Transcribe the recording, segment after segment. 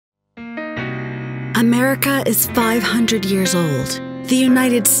America is 500 years old. The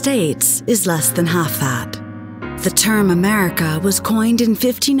United States is less than half that. The term America was coined in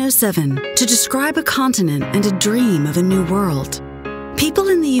 1507 to describe a continent and a dream of a new world. People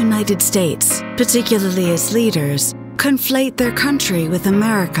in the United States, particularly its leaders, conflate their country with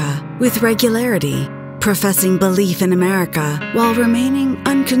America with regularity, professing belief in America while remaining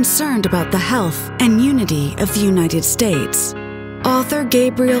unconcerned about the health and unity of the United States. Author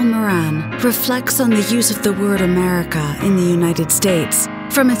Gabriel Moran reflects on the use of the word America in the United States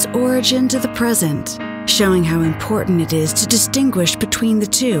from its origin to the present, showing how important it is to distinguish between the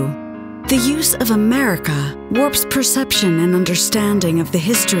two. The use of America warps perception and understanding of the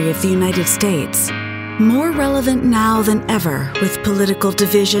history of the United States. More relevant now than ever with political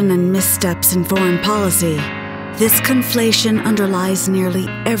division and missteps in foreign policy, this conflation underlies nearly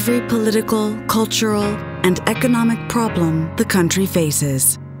every political, cultural, and economic problem the country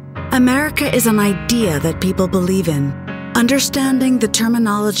faces. America is an idea that people believe in. Understanding the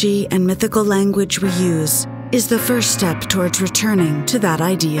terminology and mythical language we use is the first step towards returning to that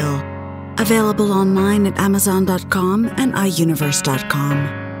ideal. Available online at Amazon.com and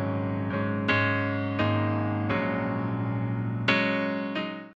iUniverse.com.